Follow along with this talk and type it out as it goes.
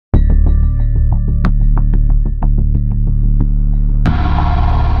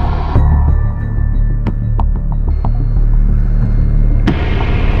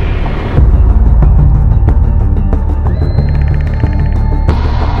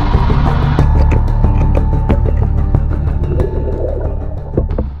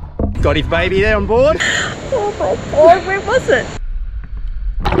Got his baby there on board. Oh my god, where was it?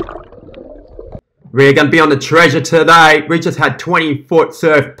 We're going to be on the treasure today. We just had 20-foot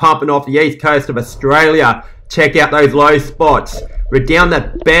surf pumping off the east coast of Australia. Check out those low spots. We're down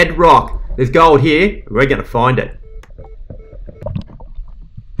that bedrock. There's gold here. We're going to find it.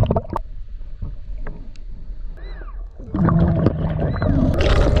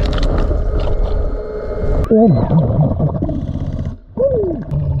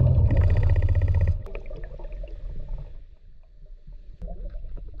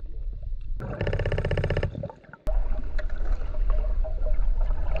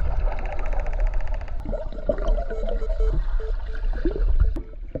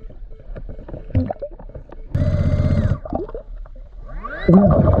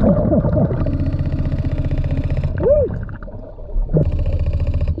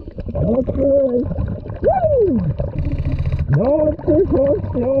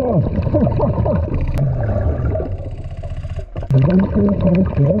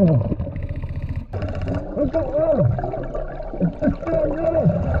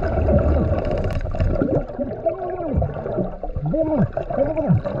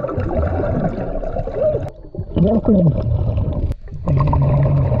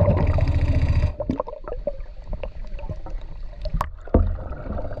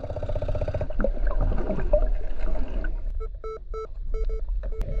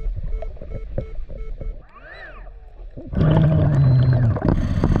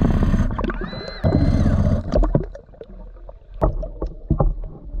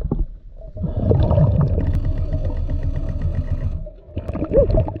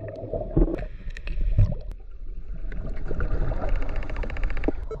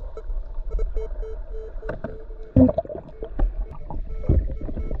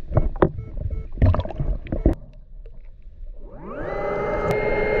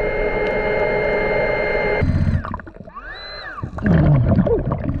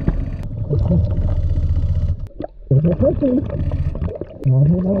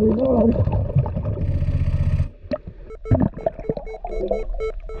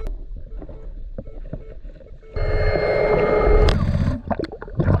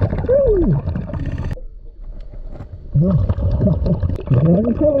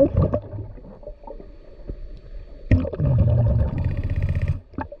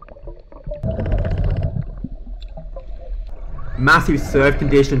 Massive surf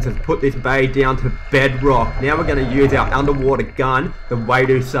conditions have put this bay down to bedrock. Now we're going to use our underwater gun, the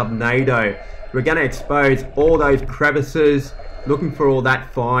WAYDOO Subnado. We're going to expose all those crevices, looking for all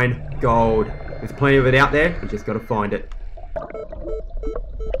that fine gold. There's plenty of it out there, we just got to find it.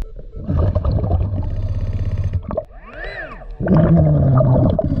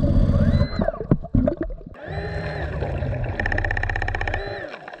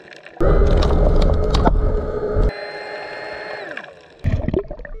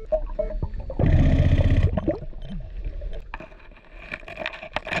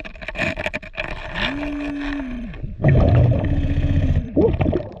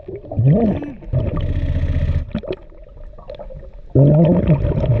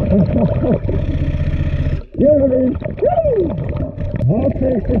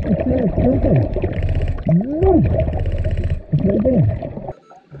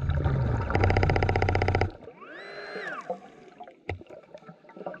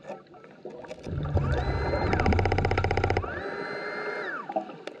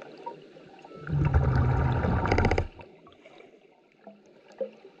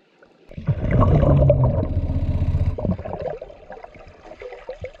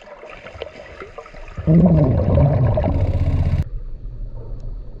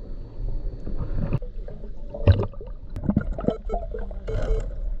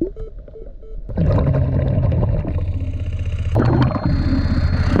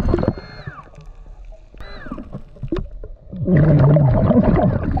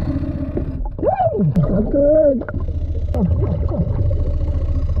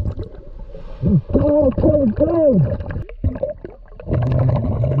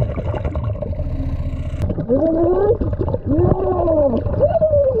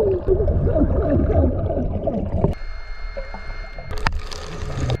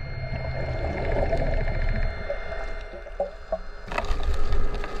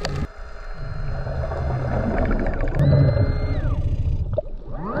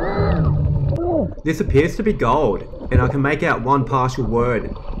 This appears to be gold, and I can make out one partial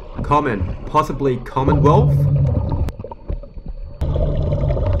word. Common, possibly Commonwealth?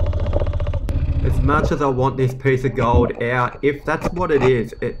 As much as I want this piece of gold out, if that's what it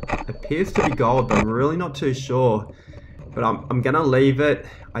is, it appears to be gold, but I'm really not too sure. But I'm gonna leave it.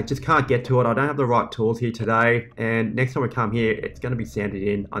 I just can't get to it. I don't have the right tools here today. And next time we come here, it's gonna be sanded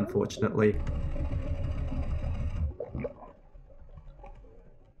in, unfortunately.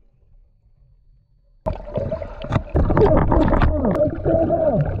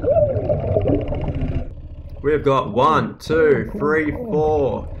 We've got 1, 2, 3,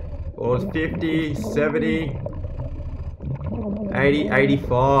 4. Well, it's 50, 70, 80,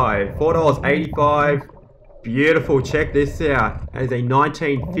 85. $4.85. Beautiful. Check this out. That is a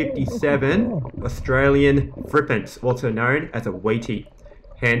 1957 Australian Frippence, also known as a wheatie.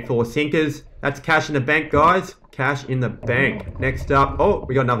 Handful of sinkers. That's cash in the bank, guys. Cash in the bank. Next up, oh,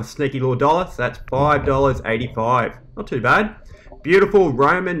 we got another sneaky little dollar. So that's $5.85. Not too bad. Beautiful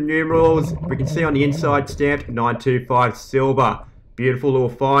Roman numerals. We can see on the inside stamped 925 silver. Beautiful little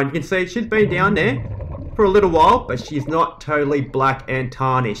find. You can see she's been down there for a little while, but she's not totally black and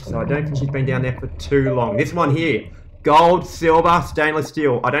tarnished. So I don't think she's been down there for too long. This one here, gold, silver, stainless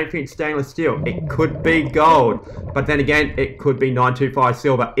steel. I don't think it's stainless steel. It could be gold, but then again, it could be 925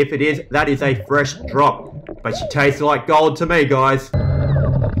 silver. If it is, that is a fresh drop. But she tastes like gold to me, guys.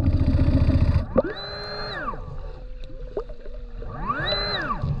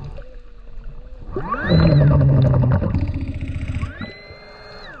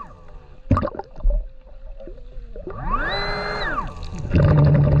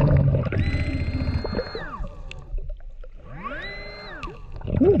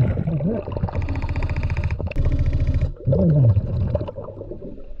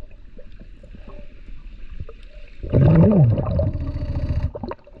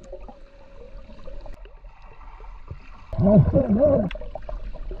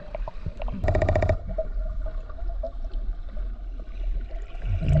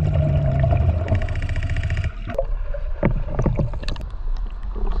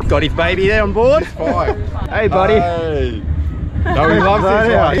 Got his baby there on board. Fine. Hey, buddy. Hey. No, he loves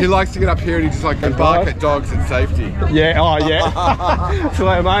this one. He likes to get up here and he's just like and bark at dogs at safety. Yeah, oh yeah.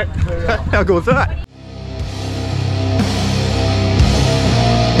 Hello, mate. How cool is that?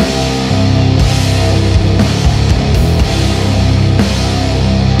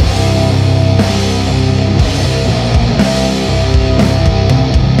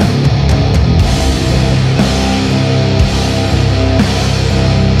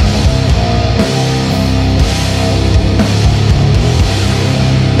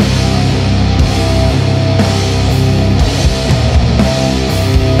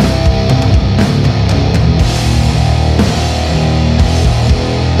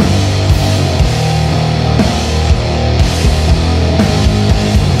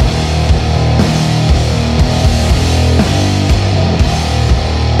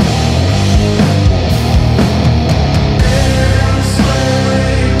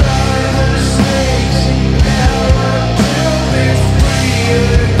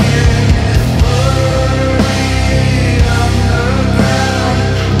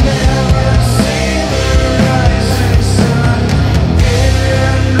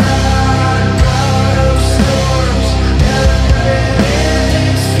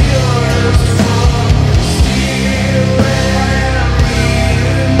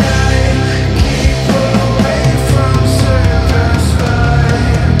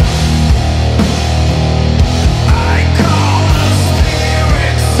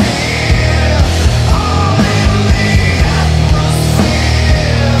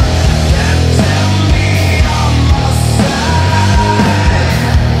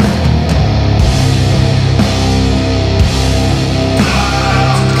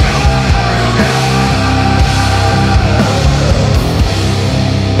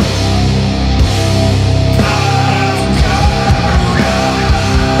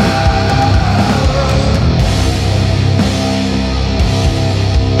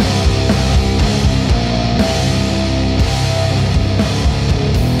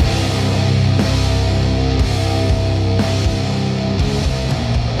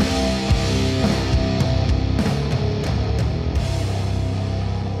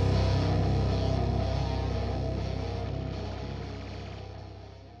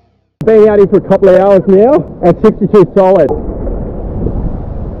 Been out here for a couple of hours now at 62 solid.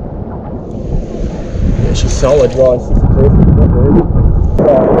 Yeah, she's solid, guys. 62.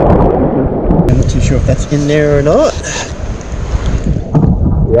 I'm not too sure if that's in there or not.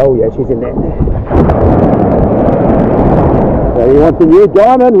 Yeah, oh yeah, she's in there. So you want the new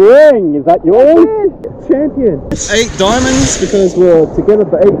diamond ring? Is that yours? Champion. 8 diamonds because we were together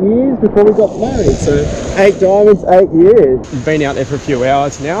for 8 years before we got married. So 8 diamonds, 8 years. We've been out there for a few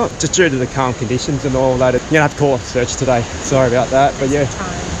hours now, just due to the calm conditions and all that. You're gonna have to call off the search today. Sorry about that, but yeah.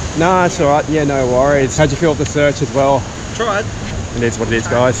 No, it's alright. Yeah, no worries. How'd you feel with the search as well? tried. It is what it is,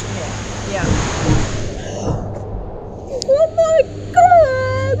 guys. Yeah. Oh my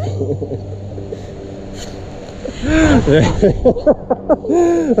god!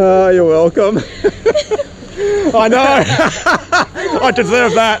 Oh, you're welcome. I know. I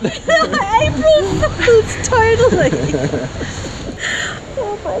deserve that. April Fools, totally.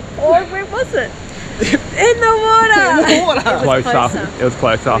 Oh my god, where was it? In the water. In the water. Closer. It was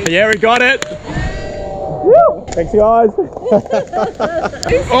closer. Yeah, we got it. Woo. Thanks, guys.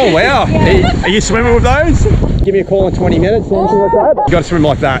 Oh wow. Are you swimming with those? Give me a call in 20 minutes. Anything like that? You got to swim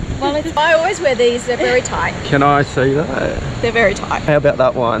like that. Well, I always wear these. They're very tight. Can I see that? They're very tight. How about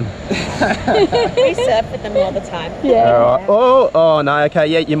that one? We surf with them all the time. Yeah. All right. Oh no. Okay.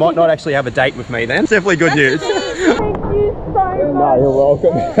 Yeah, you might not actually have a date with me then. It's definitely good news. Thank you so much. No, you're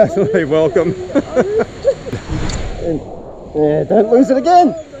welcome. Absolutely welcome. Yeah, don't lose it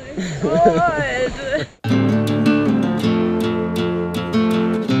again. God.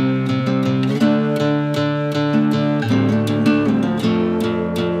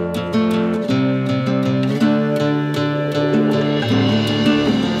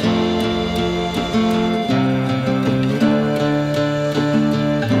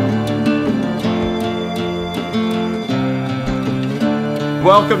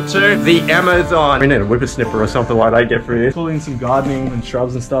 Welcome to the Amazon. We need a whippersnipper or something like that. Get through this. Pulling some gardening and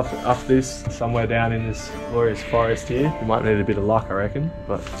shrubs and stuff up this, somewhere down in this glorious forest here. You might need a bit of luck, I reckon,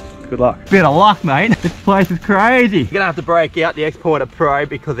 but good luck. Bit of luck, mate. This place is crazy. You're gonna have to break out the Exporter Pro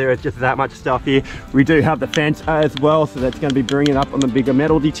because there is just that much stuff here. We do have the fence as well, so that's gonna be bringing up on the bigger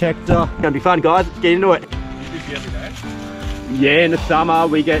metal detector. It's gonna be fun, guys. Let's get into it. Yeah, in the summer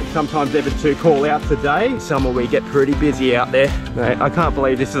we get sometimes even 2 call outs a day. Summer we get pretty busy out there. Mate, I can't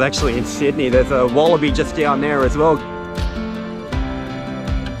believe this is actually in Sydney. There's a wallaby just down there as well.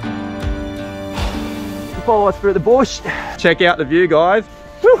 Follow us through the bush. Check out the view, guys.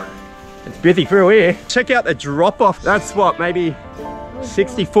 Whew. It's busy through here. Check out the drop off. That's what, maybe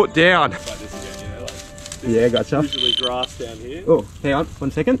 60 foot down. Yeah, gotcha. Usually grass down here. Oh, hang on,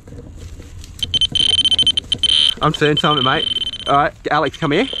 1 second. I'm seeing something, mate. All right, Alex,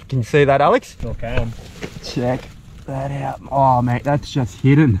 come here. Can you see that, Alex? Sure can. Check that out. Oh, mate, that's just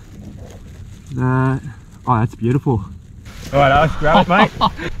hidden. Oh, that's beautiful. All right, Alex, grab it, mate.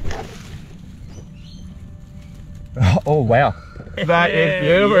 Oh, wow. That is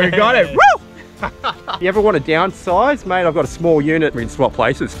beautiful. We got it. Woo! You ever want to downsize? Mate, I've got a small unit. We can swap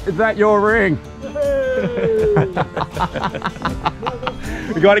places. Is that your ring?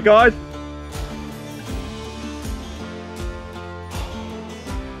 We got it, guys.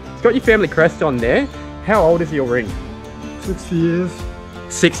 It's got your family crest on there. How old is your ring? 60 years.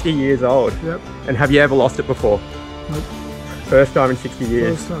 60 years old? Yep. And have you ever lost it before? Nope. First time in 60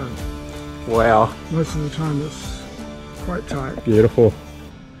 years? First time. Wow. Most of the time it's quite tight. Beautiful.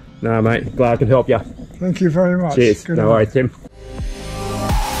 No, mate, glad I can help you. Thank you very much. Cheers. Good No night. worries, Tim.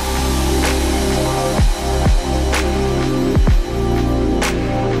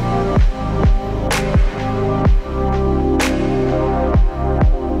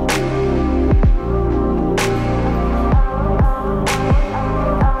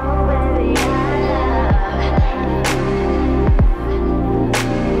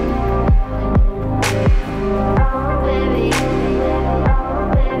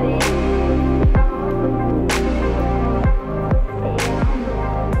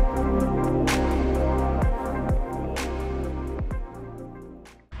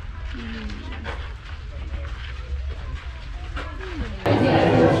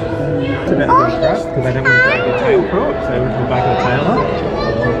 Because I don't want to break the tail for it, so we can back the tail up.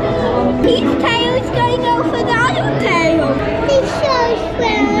 His tail is going over the other tail. It's so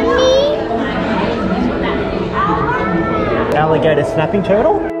funny. Alligator snapping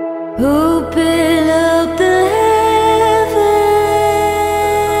turtle? Open up the heavens.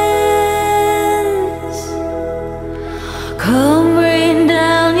 Come rain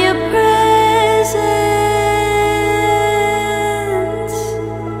down your presence.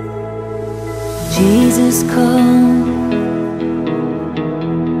 Jesus, come.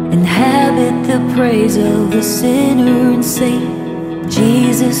 Inhabit the praise of the sinner and saint.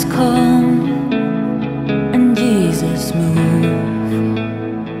 Jesus, come.